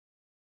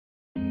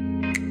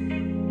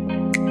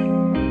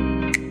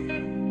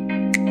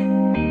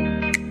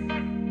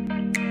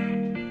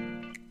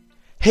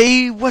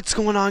Hey, what's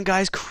going on,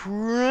 guys?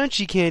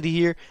 Crunchy Candy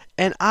here,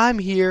 and I'm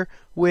here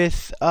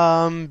with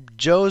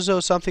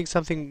Jozo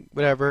something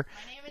whatever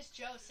My name is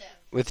Joseph.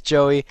 with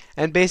Joey,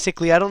 and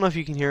basically I don't know if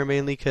you can hear him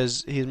mainly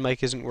because his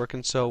mic isn't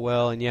working so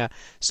well, and yeah,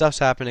 stuff's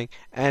happening.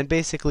 And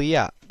basically,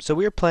 yeah, so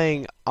we're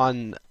playing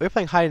hide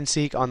and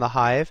seek on the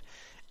Hive,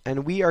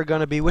 and we are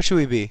gonna be, what should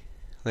we be?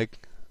 Like,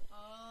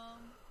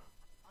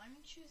 I'm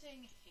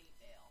choosing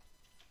Hypixel.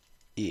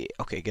 yeah,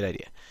 okay, good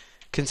idea.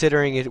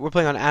 Considering we're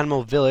playing on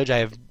Animal Village.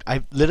 I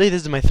literally,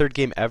 this is my third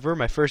game ever.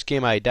 My first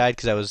game I died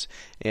because I was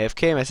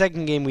AFK. My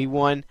second game we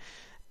won,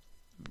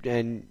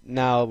 and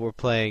now we're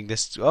playing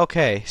this.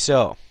 Okay,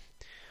 so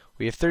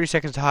we have 30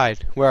 seconds to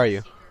hide. Where are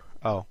you?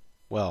 Oh,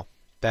 well,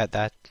 that.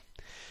 I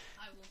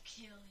will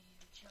kill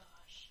you,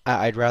 Josh.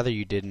 I'd rather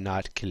you did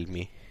not kill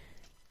me.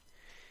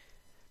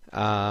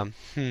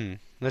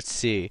 Let's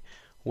see.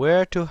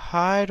 Where to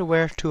hide?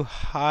 Where to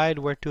hide?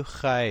 Where to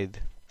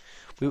hide?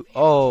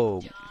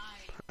 Oh.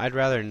 I'd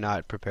rather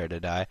not prepare to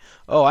die.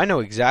 Oh, I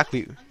know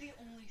exactly. I'm the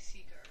only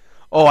seeker.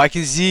 Oh, I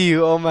can see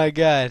you. Oh my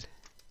god.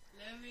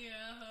 Let me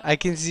out. I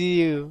can see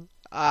you.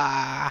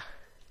 Ah.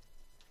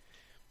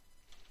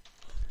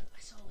 I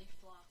saw a leaf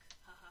block.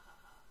 Ha ha ha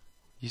ha.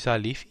 You saw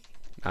Leafy?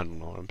 I don't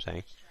know what I'm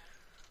saying.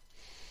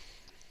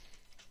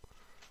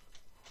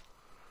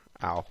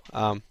 Ow.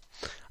 I'm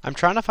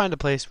trying to find a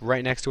place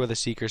right next to where the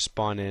seekers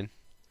spawn in.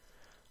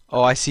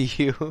 Oh, I see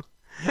you.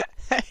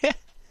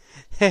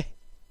 Hey.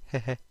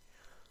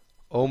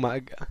 Oh my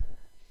god.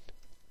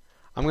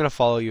 I'm gonna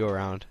follow you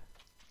around.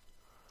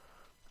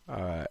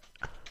 Alright.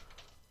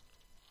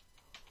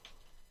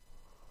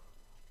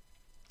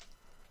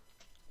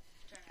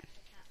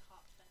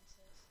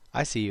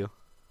 I see you.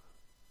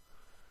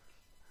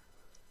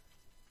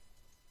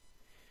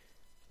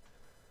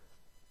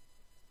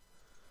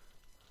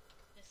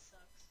 This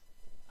sucks.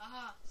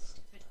 Aha,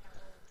 stupid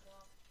emerald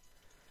block.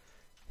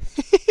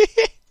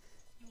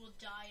 You will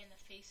die in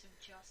the face of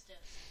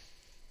justice.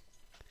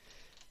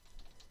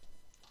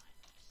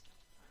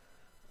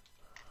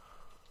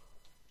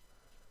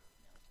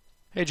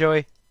 Hey,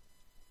 Joey.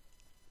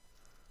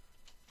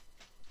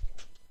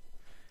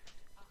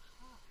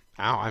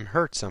 Ow, I'm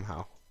hurt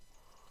somehow.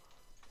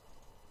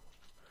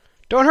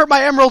 Don't hurt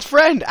my emerald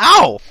friend!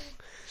 Ow!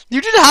 You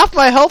did half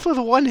my health with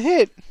one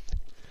hit.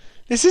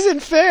 This isn't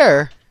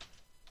fair.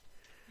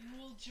 You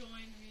will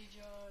join me,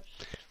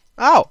 Josh.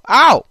 Ow!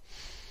 Ow!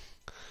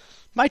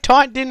 My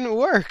taunt didn't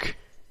work.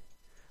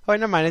 Oh,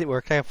 never mind. It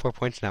worked. I have 4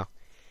 points now.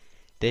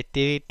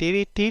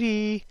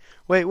 Wait,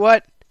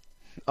 what?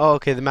 Oh,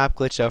 okay. The map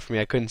glitched out for me.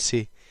 I couldn't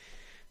see.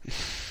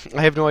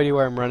 I have no idea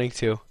where I'm running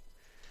to.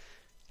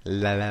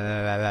 La la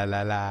la la la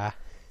la la.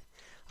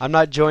 I'm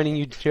not joining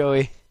you,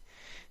 Joey.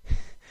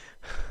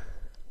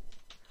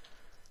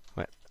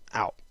 What?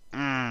 Ow.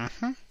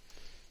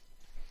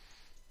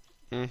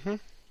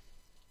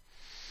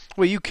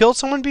 Wait, you killed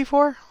someone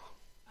before?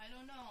 I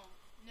don't know.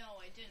 No,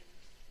 I didn't.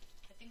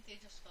 I think they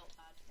just felt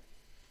bad for me.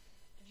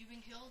 Have you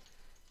been killed?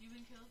 You've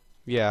been killed?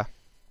 Yeah.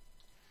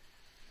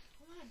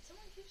 Come on,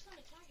 someone keeps on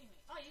attacking me.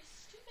 Oh, you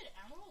stupid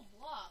emerald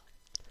block.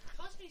 It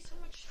caused me so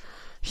much trouble.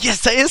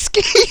 Yes, I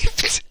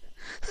escaped.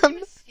 You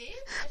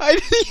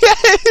escaped?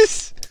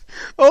 Yes.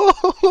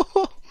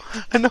 Oh,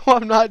 I know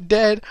I'm not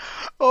dead.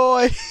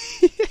 Oh,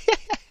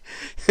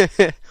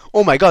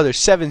 oh my God, there's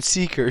 7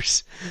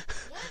 seekers.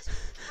 What?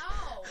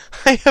 How?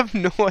 I have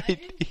no I idea.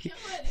 didn't kill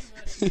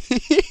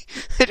anybody.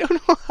 I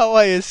don't know how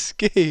I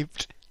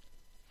escaped.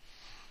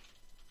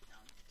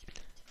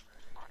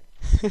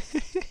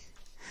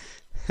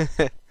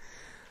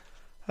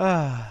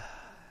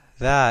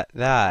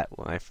 That,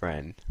 my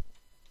friend.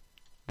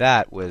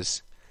 That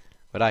was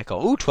what I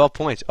call, ooh, 12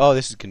 points. Oh,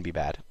 this is gonna be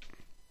bad.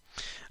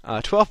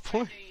 12 points.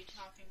 What are you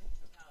talking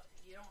about?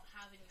 You don't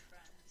have any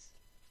friends.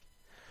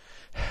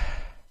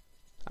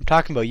 I'm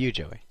talking about you,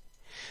 Joey.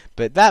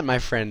 But that, my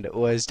friend,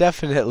 was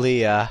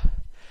definitely a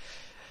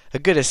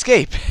good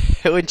escape.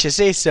 Wouldn't you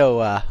say so?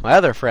 My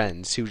other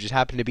friends, who just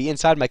happened to be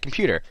inside my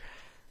computer,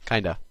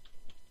 kinda.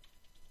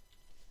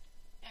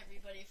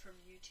 Everybody from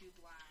YouTube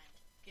land,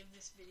 give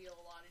this video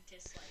a lot of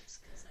dislikes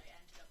because I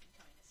ended up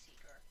becoming a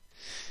seeker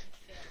and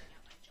failing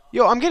at my job.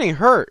 Yo, I'm getting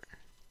hurt.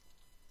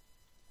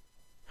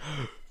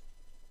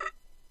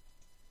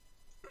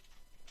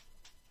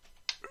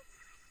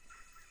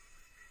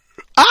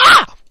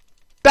 Ah!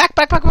 Back.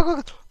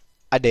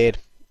 I did.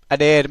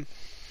 Yay,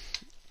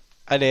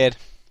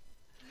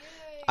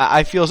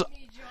 I feel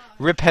me, Josh.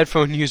 rip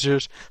headphone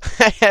users.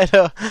 I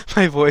had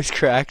my voice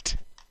cracked.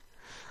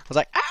 I was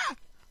like, ah!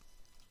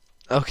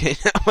 Okay,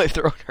 now my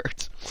throat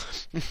hurts.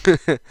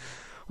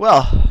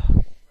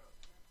 Well.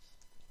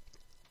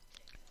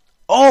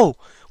 Oh!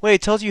 Wait,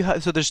 it tells you how.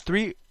 So there's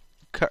 3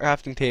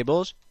 crafting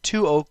tables,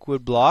 2 oak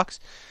wood blocks,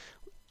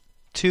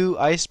 2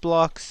 ice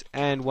blocks,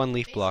 and 1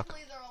 leaf block.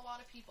 Basically, there are a lot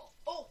of people.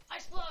 Oh,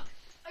 ice block!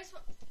 Ice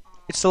block!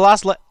 It's the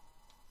last I was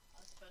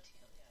about to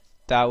kill the ice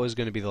block. That was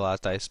going to be the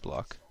last ice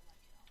block.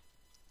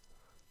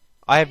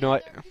 I have no Hey,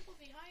 idea. there are people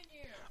behind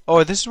here.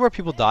 Oh, this is where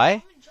people die?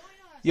 Come and join us.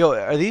 Yo,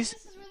 are these...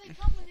 This is where they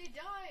come when they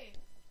die.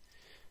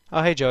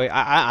 Oh, hey Joey.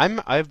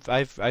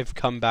 I've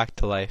come back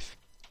to life.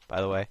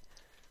 By the way.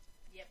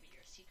 Yeah, but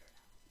you're a seeker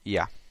now.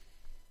 Yeah.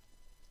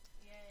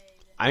 Yay.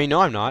 I mean,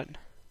 no, I'm not.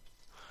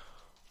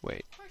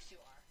 Wait. Of course you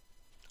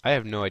are. I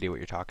have no idea what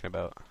you're talking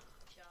about.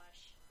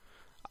 Josh.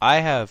 I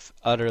have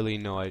utterly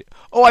no idea.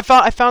 Oh, I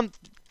found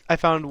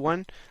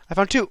one. I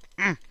found two.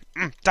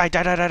 Die.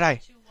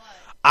 To what?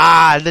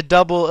 Ah, the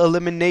double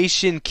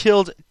elimination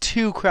killed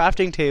 2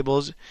 crafting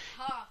tables.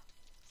 Ha!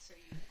 So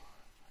you are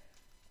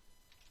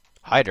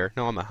a Hider?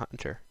 No, I'm a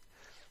hunter.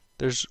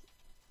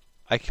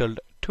 I killed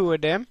 2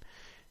 of them.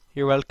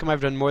 You're welcome.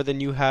 I've done more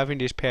than you have in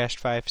these past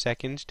 5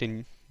 seconds.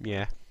 Then,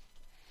 yeah.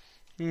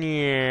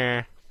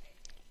 Yeah.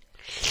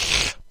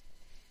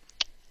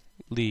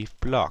 Leave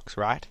blocks,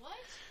 right? What?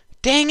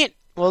 Dang it!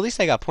 Well, at least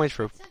I got points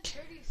for. It said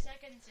 30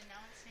 seconds and now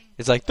it's saying.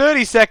 It's like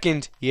 30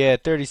 seconds. Yeah,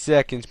 30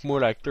 seconds. More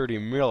like 30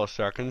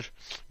 milliseconds.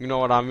 You know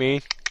what I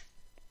mean?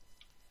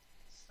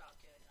 Stop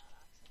doing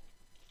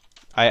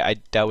that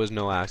accent. That was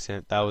no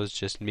accent. That was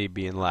just me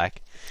being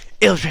like,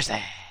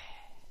 Illustracy.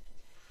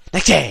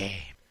 Next game.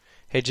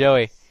 Hey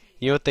Joey,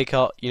 you know what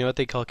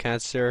they call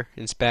cancer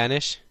in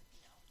Spanish?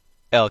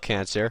 El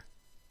cancer.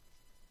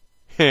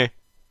 That's a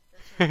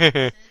racist and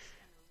a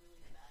really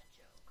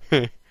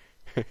bad joke.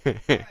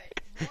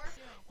 Alright,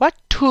 more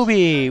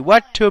doing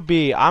What to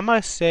be? I'ma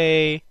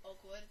say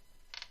Oakwood.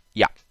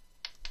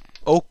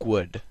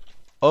 Oakwood.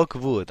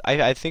 Oakwood.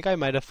 I think I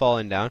might have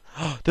fallen down.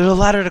 There's a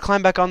ladder to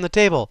climb back on the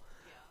table.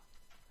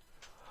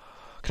 Yeah.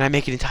 Can I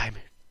make it in time?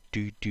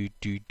 Do do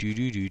do do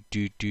do do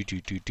do do do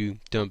do do.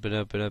 Dum ba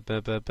dum ba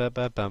dum ba ba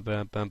ba bum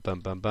bum bum bum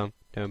bum bum.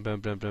 Dum dum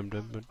dum dum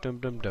dum dum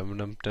dum dum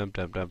dum dum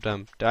dum dum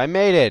dum. I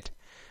made it.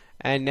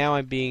 And now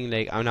I'm being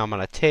like, now I'm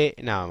on a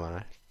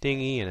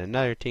thingy and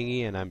another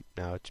thingy, and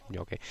now it's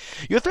okay.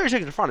 You're 30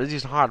 seconds in front. This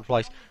is a hard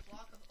place.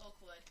 Block of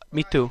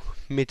Oakwood.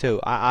 Me too.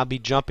 I'll be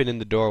jumping in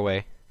the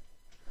doorway.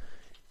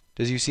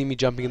 Does you see me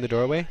jumping in the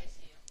doorway? I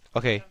see you.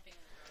 Okay. Jumping in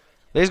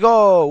the doorway too. Let's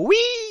go.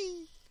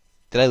 Whee!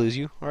 Did I lose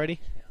you already?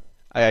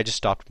 I just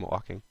stopped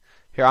walking.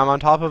 Here, I'm on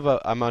top of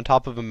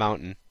a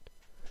mountain.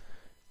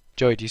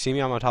 Joey, do you see me?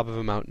 I'm on top of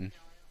a mountain.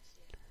 No, I don't see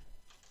it.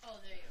 Oh,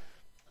 there you are.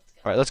 Let's go.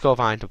 All right, let's go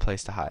find a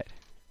place to hide.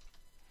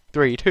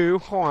 3, 2,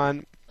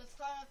 1. Let's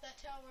climb up that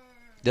tower.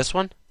 This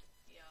one?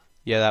 Yeah.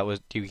 Yeah, that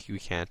was we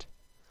can't.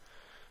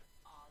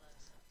 Oh,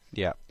 that sucks.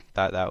 Yeah,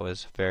 that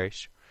was very.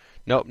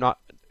 Nope, not.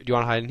 Do you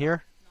want to hide in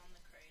here? Not in the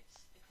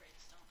crates. The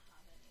crates don't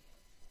have any of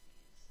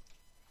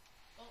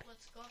these. Oh,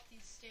 let's go up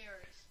these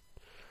stairs.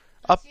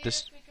 Up See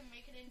this. if we can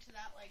make it into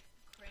that like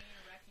crane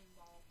wrecking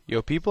ball.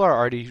 Yo, people are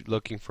already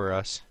looking for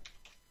us.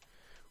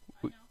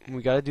 I know.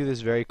 We gotta do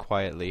this very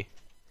quietly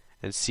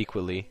and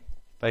secretly.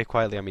 By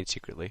quietly, I mean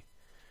secretly.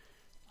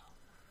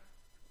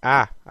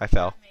 Ah, I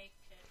fell. Make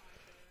it onto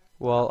there.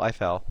 Well, I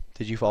fell.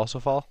 Did you also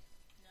fall?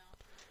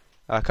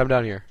 No. Come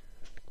down here.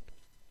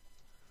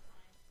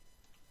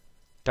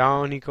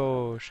 Down he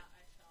goes.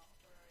 I fell.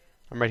 Where are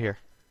you? I'm right here.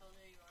 Oh,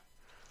 there you are.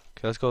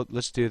 Okay, let's go.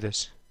 Let's do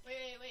this. Wait.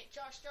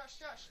 Josh,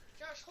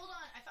 hold on.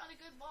 I found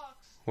a good box.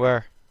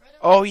 Where? Right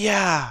over Oh there.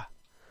 yeah.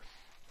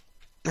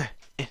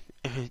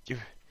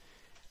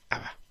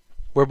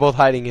 We're both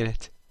hiding in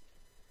it.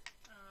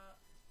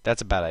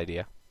 That's a bad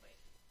idea. Wait.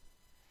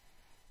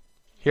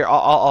 Here,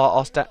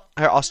 I'll stand.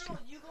 Here, I'll. No,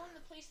 you go in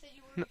the place that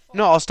you were before.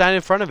 No, I'll stand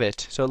in front of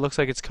it so it looks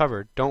like it's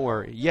covered. Don't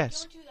worry. No,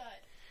 Yes. Don't do that.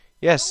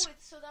 Yes. No,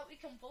 it's so that we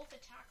can both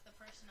attack the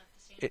person at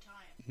the same It-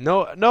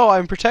 time. No,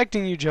 I'm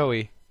protecting you,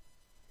 Joey.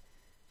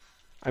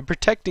 I'm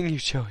protecting you,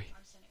 Joey.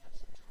 I'm sending up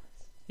some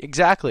taunts.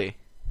 Exactly.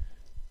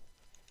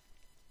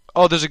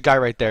 Oh, there's a guy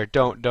right there.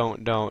 Don't send any.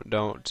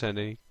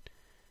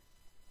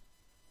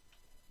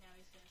 Now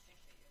he's gonna think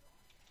that you're the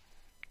one.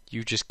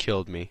 You just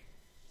killed me.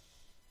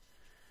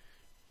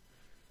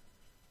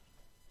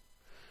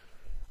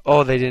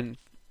 Oh, they didn't.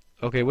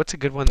 Okay, what's a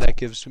good one that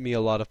gives me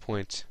a lot of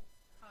points?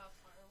 Firework,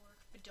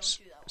 but don't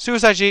do that one.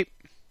 Suicide sheep.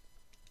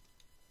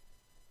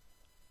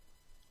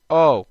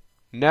 Oh,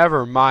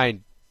 never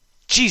mind.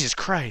 Jesus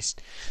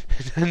Christ.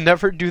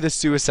 Never do the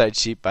suicide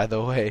sheep, by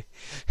the way.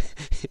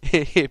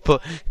 it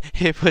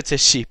puts a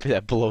sheep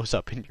that blows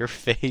up in your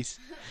face.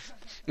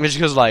 It just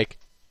goes like,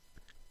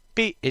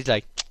 beep. It's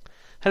like,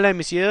 hello,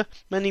 monsieur.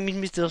 My name is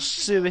Mr.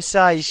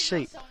 Suicide Go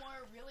Sheep.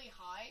 somewhere really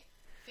high,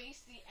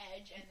 face the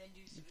edge, and then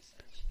do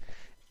suicide.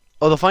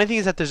 Oh, the funny thing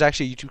is that there's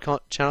actually a YouTube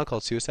channel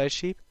called Suicide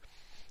Sheep.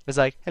 It's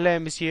like, hello,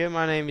 monsieur.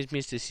 My name is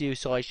Mr.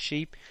 Suicide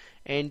Sheep,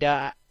 and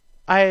I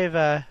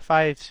have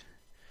 5.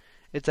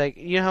 It's like,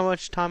 you know how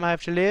much time I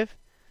have to live?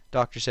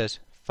 Doctor says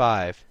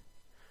 5.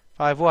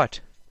 5 what?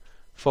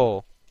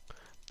 4,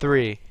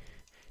 3,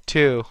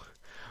 2,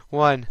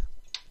 1.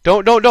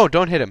 Don't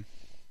hit him.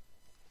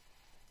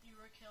 You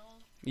were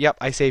killed, Yep,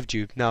 I saved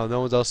you. No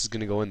one else is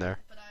gonna go in there.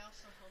 but I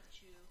also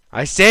helped you.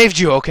 I saved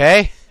you, okay?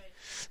 Okay.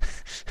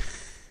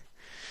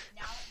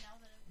 Now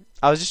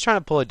that I was just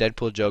trying to pull a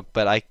Deadpool joke,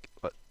 but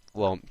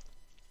well,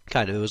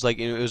 kind of. It was like,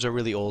 it was a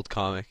really old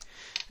comic,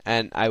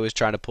 and I was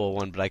trying to pull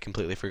one, but I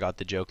completely forgot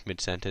the joke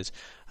mid-sentence.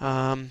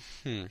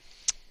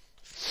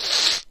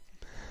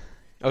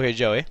 Okay,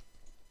 Joey.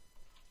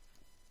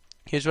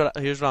 Here's what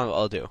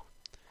I'll do.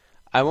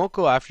 I won't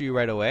go after you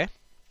right away.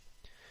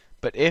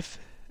 But if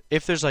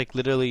there's like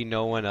literally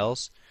no one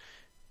else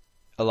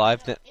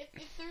alive, Yeah, then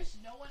if there's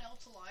no one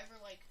else alive,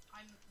 or like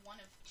I'm one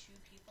of two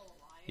people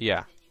alive,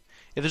 yeah. then you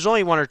If there's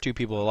only one or two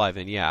people alive,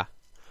 then yeah.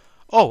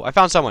 Oh, I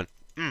found someone.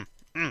 Die,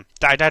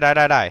 die, die,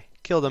 die, die.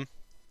 Killed him.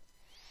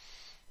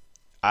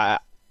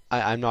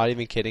 I'm not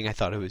even kidding. I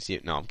thought it was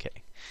you. No, I'm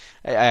kidding.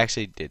 I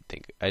actually did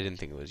think. I didn't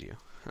think it was you.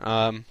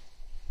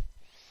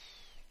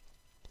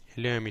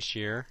 Hello,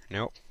 monsieur.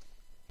 Nope.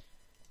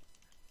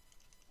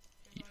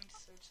 you're going to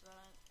search that.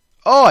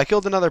 Oh, I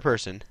killed another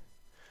person.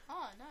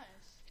 Oh, nice.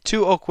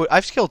 2 oakwood.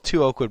 I've killed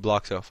 2 oakwood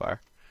blocks so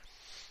far.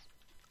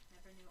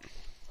 Never knew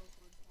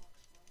Oakwood blocks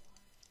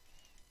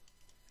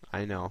were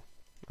alive. I know.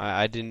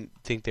 I didn't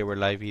think they were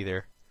live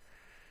either.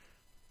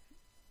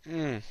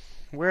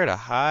 Where to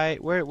hide?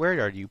 Where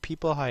are you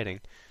people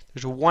hiding?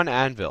 There's one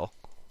anvil.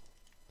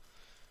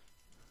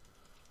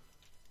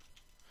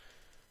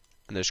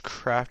 And there's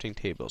crafting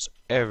tables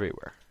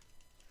everywhere.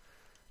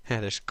 Yeah,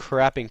 there's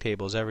crapping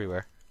tables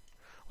everywhere.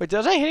 Wait,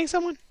 was I hitting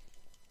someone?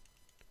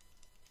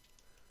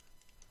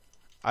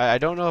 I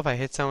don't know if I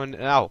hit someone.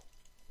 Ow.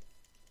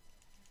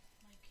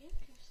 My game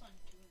keeps on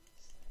doing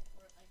this thing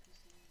where it like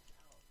zooms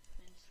out,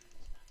 then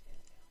zooms back in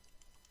again.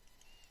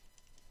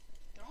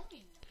 There are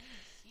only 9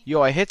 seconds.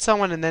 Yo, I hit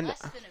someone and then.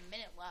 Less than a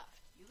minute left.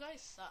 You guys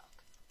suck.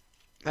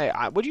 Hey,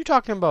 what are you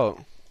talking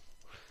about?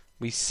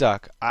 We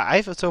suck.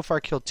 I've so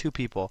far killed 2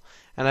 people,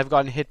 and I've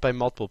gotten hit by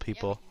multiple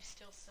people. Yeah, but you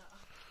still suck.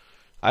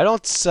 I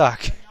don't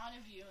suck. There are 9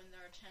 of you and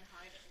there are 10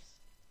 hiders.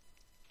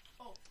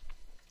 Oh,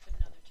 but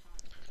another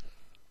time.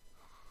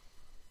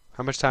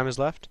 How much time is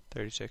left?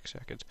 36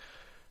 seconds.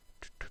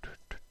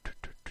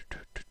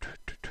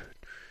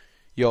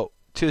 Yo,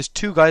 there's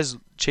 2 guys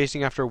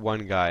chasing after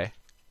 1 guy.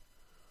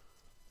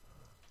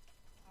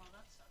 Oh,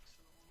 that sucks for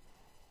the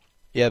one.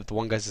 Yeah, but the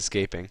 1 guy's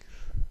escaping.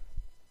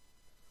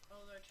 Oh,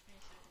 they're 20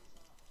 seconds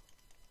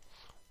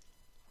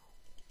off.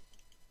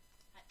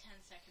 At 10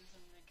 seconds,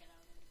 I'm gonna get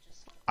out and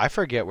just. I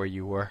forget where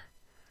you were.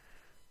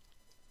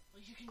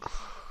 Well, you can just look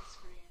at the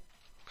screen.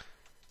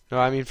 No,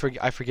 I mean,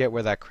 I forget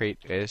where that crate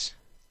is.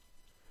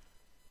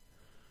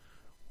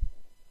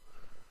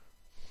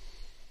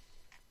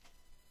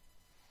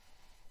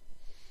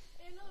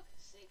 Hey, look,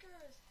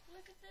 Seekers!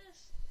 Look at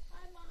this!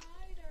 I'm a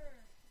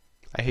hider!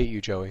 I hate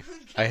you, Joey.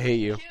 I hate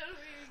you. Kill me,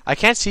 I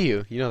can't see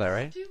you. You know that,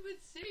 right? stupid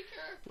Seeker!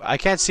 I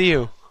can't see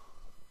you.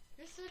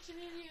 You're such an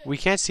idiot! We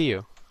can't see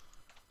you.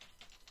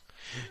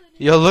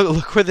 Yo,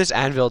 look where this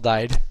anvil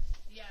died.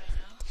 Yeah,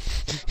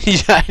 I know. He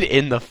died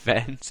in the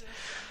fence.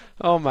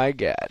 Oh my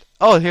god.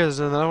 Oh, here's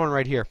another one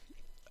right here.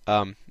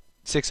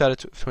 6 out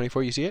of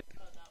 24. You see it?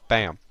 Oh, that one.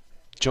 Bam.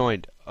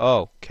 Joined.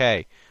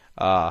 Okay.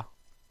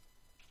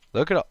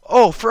 Look at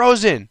oh,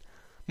 Frozen.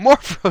 More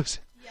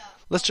Frozen. Yeah.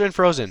 Let's join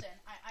Frozen.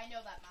 I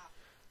know that map.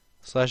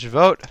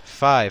 /vote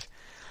 5.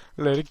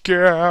 Let it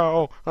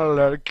go.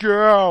 Let it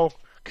go.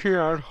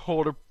 Can't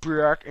hold it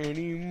back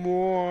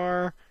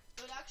anymore.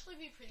 It would actually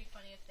be pretty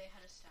funny if they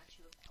had a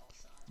statue of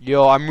Elsa.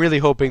 Yo, I'm really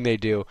hoping they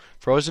do.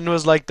 Frozen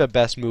was like the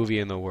best movie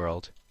in the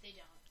world. They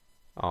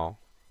don't. Oh,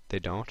 they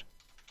don't?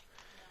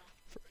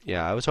 No.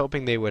 Yeah, I was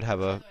hoping they would have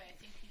By a... the way, I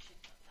think you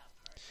should cut that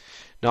part.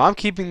 No, I'm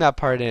keeping that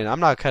part in. I'm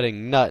not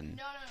cutting nothing.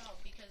 No,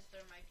 because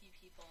there might be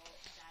people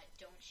that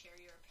don't share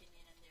your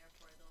opinion and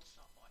therefore they'll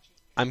stop watching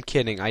you. I'm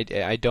kidding. I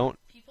don't...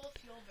 People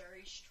feel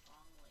very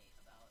strongly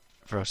about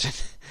Frozen.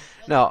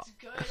 whether No. it's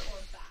good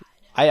or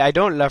bad. I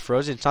don't love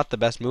Frozen. It's not the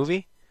best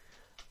movie,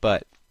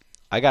 but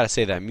I gotta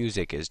say that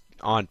music is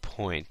on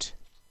point.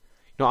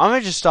 No, I'm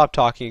gonna just stop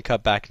talking and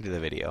cut back into the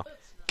video.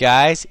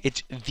 Guys,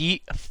 it's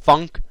the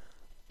Funk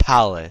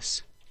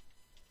Palace.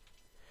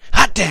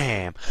 Hot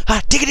damn!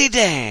 Hot diggity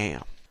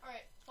damn!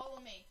 Alright, follow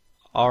me.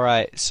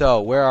 Alright,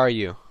 so where are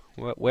you?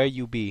 Where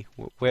you be?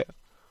 Where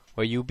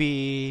you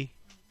be?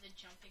 The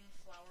jumping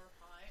flower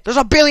pie. There's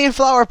a billion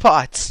flower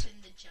pots! In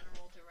the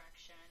general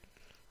direction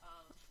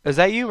of Is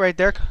that you right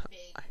there? big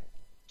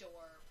door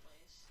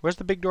place. Where's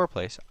the big door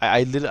place?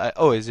 I literally...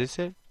 Oh, is this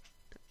it?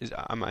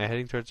 Am I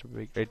heading towards a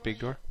big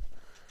door?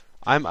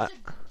 I'm... There's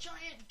a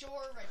giant door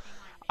right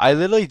behind me. I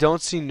literally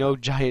don't see no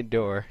giant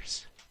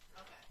doors.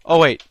 Okay. Oh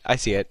wait, I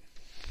see it.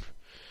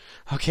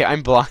 Okay,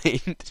 I'm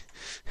blind.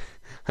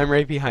 I'm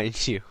right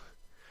behind you.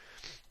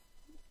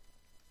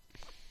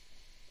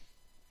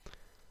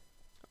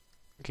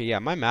 Okay, yeah,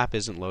 my map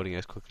isn't loading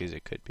as quickly as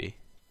it could be.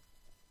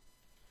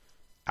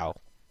 Ow.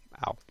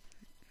 Ow.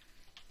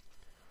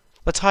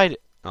 Let's hide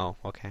it. Oh,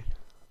 okay.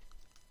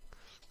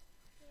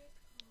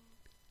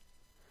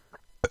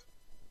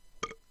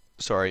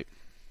 Sorry.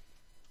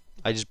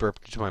 I just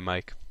burped into my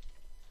mic.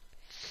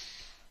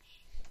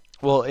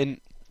 Well, in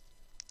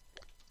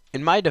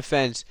my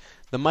defense,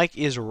 the mic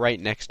is right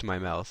next to my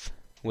mouth,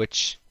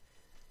 which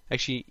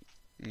actually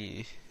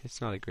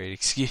it's not a great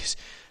excuse.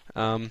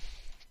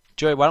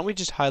 Joey, why don't we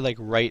just hide like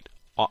right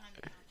on?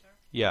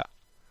 Yeah,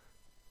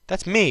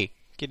 that's me.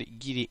 Get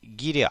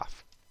it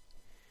off.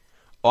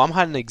 Oh, I'm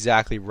hiding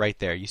exactly right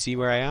there. You see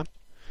where I am?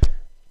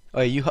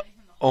 Oh,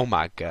 oh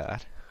my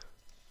god.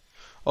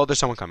 Oh, there's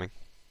someone coming.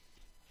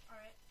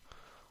 Alright.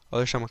 Oh,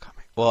 there's someone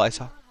coming. Well, I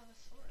saw. not have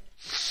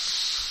a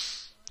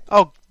sword.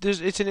 Oh,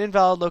 it's an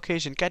invalid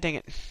location. God dang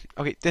it.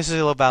 Okay, this is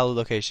a valid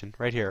location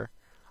right here.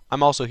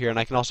 I'm also here, and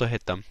I can also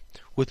hit them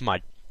with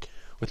my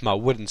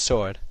wooden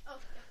sword. Oh,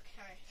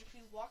 okay. If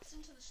he walks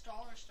into the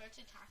stall or starts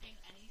attacking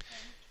anything,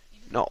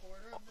 even No. the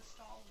border of the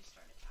stall, we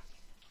start attacking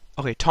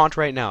him. Okay, taunt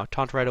right now.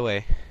 Taunt right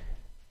away.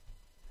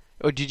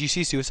 Oh, did you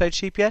see Suicide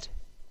Sheep yet?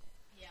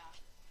 Yeah.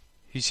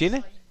 You seen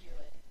it? Saw you do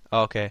it.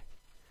 Oh, okay.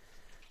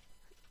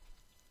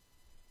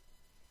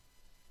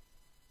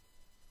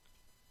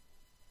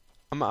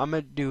 I'm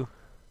gonna do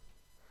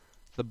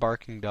the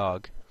barking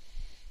dog.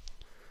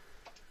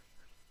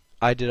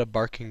 I did a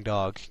barking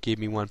dog. Gave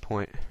me 1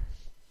 point.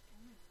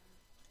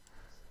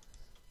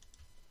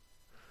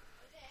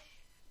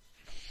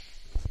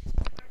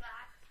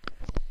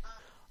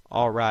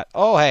 All right.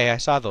 Oh, hey, I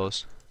saw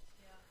those.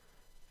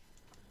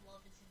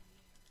 Love is in the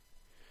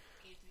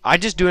air. Gave me I'm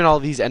just doing all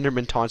these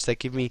Enderman taunts that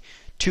give me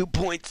 2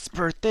 points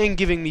per thing,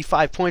 giving me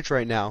 5 points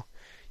right now.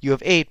 You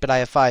have 8, but I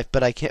have 5,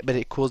 but I can't. But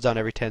it cools down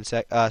every 20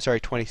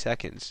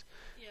 seconds.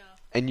 Yeah.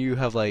 And you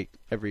have like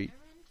every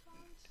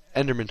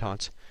Enderman Enderman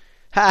taunts.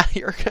 Ha!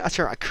 You're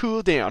gonna on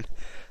cool down.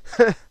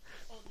 taunts?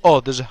 Oh,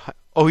 there's a.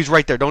 Oh, he's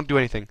right there. Don't do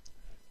anything.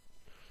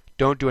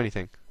 Don't do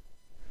anything.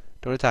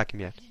 Don't attack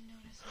him yet. I didn't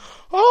notice him.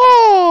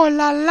 Oh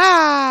la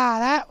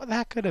la!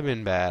 That could have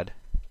been bad.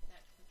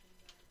 That could have been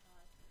very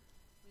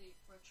bad.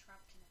 We're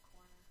trapped in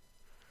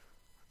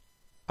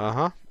a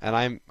corner. And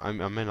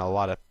I'm in a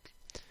lot of.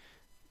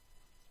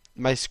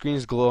 My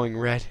screen's glowing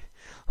red.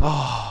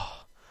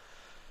 Oh.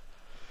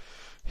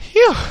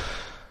 Phew. My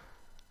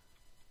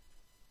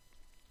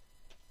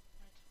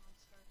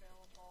taunts are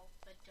available,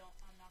 but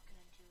I'm not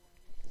gonna do one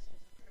because there's a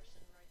person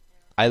right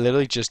there. I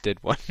literally just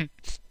did one.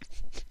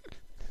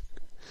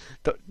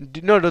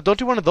 No, don't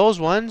do one of those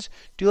ones.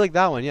 Do like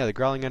that one, yeah, the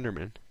growling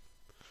Enderman.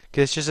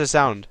 Cause it's just a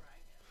sound.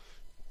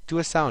 Do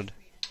a sound.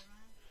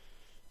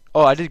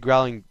 Oh, I did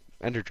growling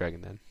Ender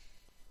Dragon then.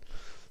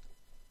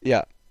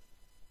 Yeah.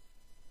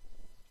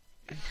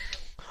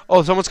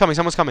 Oh, someone's coming.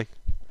 Someone's coming.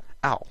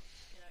 Ow.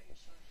 Get out your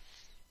sword.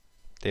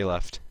 They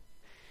left.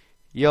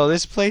 Yo,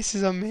 this place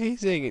is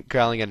amazing.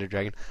 Growling Ender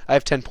Dragon. I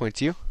have 10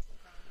 points. You?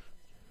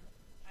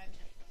 I have 10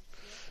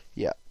 points.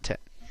 Yeah, 10.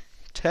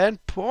 10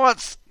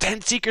 points. 10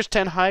 seekers,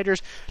 10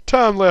 hiders.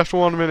 Time left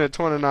 1 minute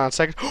 29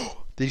 seconds.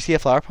 Did you see a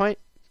flower point?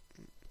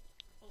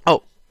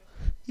 Oh.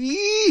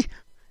 Eee!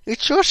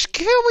 It's so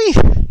scary.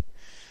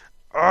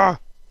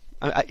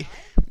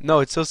 No,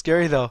 it's so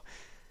scary though.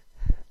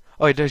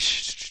 Oh, it does.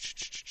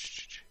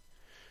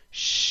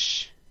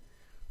 Shh.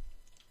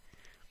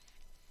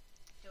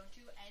 Don't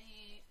do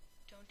any.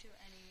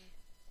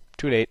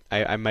 Too late.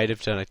 I might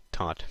have done a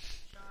taunt.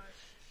 Josh,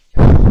 if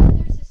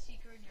there's a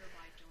seeker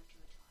nearby, don't do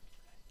a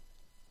taunt,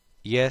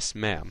 okay? Yes,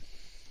 ma'am.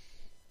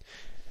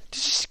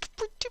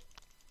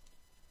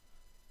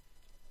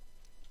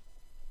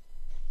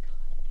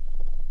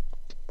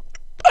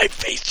 My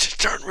face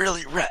just turned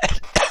really red.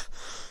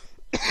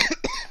 Okay.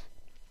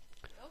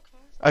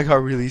 I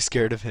got really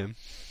scared of him.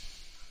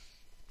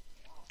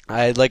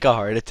 I had like a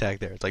heart attack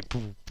there. It's like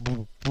boom,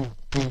 boom, boom,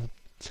 boom.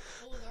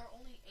 Oh, there are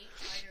only 8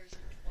 fighters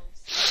and 12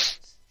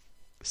 seekers.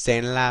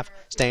 Staying alive,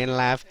 staying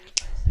alive.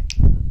 35 seconds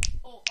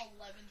left. Oh,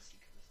 11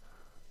 seekers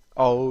left.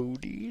 Oh,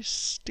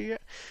 these dear.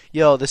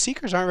 Yo, the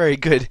seekers aren't very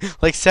good.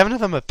 Like 7 of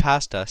them have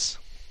passed us.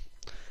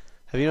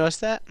 Have you noticed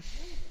that? Really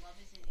love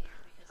is in the air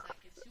because that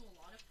gives you a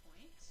lot of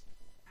points,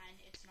 and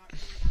it's not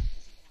really that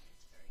physical and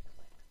it's very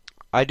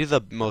quick. I do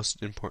the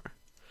most important.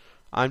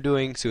 I'm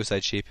doing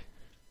Suicide Sheep.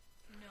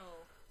 No.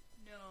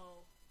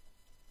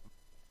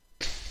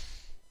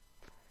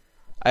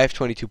 I have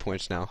 22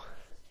 points now.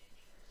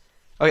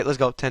 Okay, let's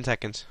go. 10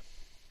 seconds.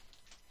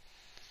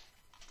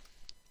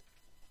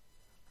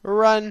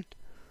 Run.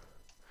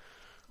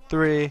 Come on,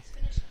 3. let's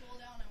finish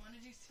cooldown. I want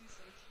to do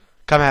suicide.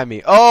 Come at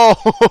me.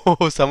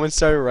 Oh, someone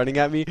started running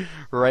at me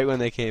right when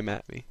they came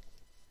at me.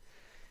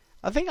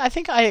 I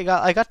think I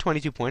got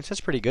 22 points.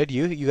 That's pretty good.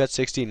 You got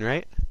 16,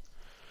 right?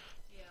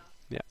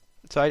 Yeah.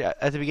 So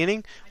at the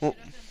beginning, I well,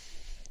 should have done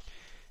suicide.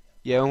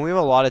 yeah, when we have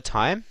a lot of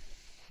time,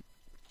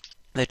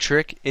 the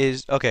trick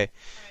is okay.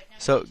 Alright, now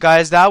So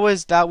guys, that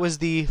was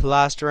the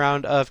last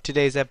round of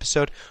today's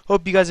episode.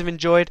 Hope you guys have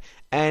enjoyed,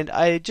 and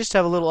I just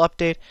have a little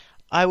update.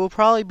 I will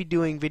probably be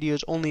doing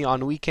videos only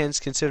on weekends,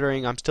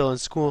 considering I'm still in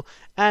school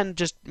and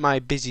just my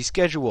busy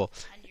schedule.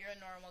 and you're a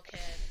normal kid.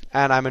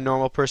 And I'm a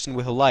normal person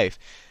with a life.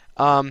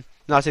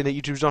 Not saying that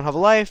YouTubers don't have a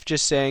life,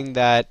 just saying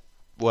that,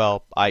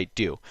 well, I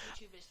do.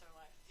 YouTube is their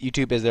life.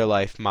 YouTube is their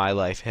life. My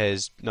life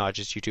has not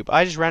just YouTube.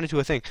 I just ran into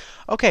a thing.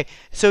 Okay,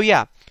 so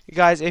yeah,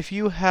 guys, if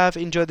you have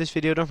enjoyed this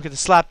video, don't forget to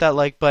slap that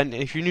like button.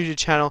 If you're new to the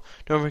channel,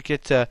 don't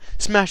forget to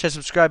smash that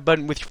subscribe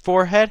button with your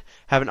forehead.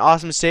 Have an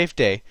awesome, safe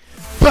day.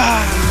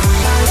 Bye!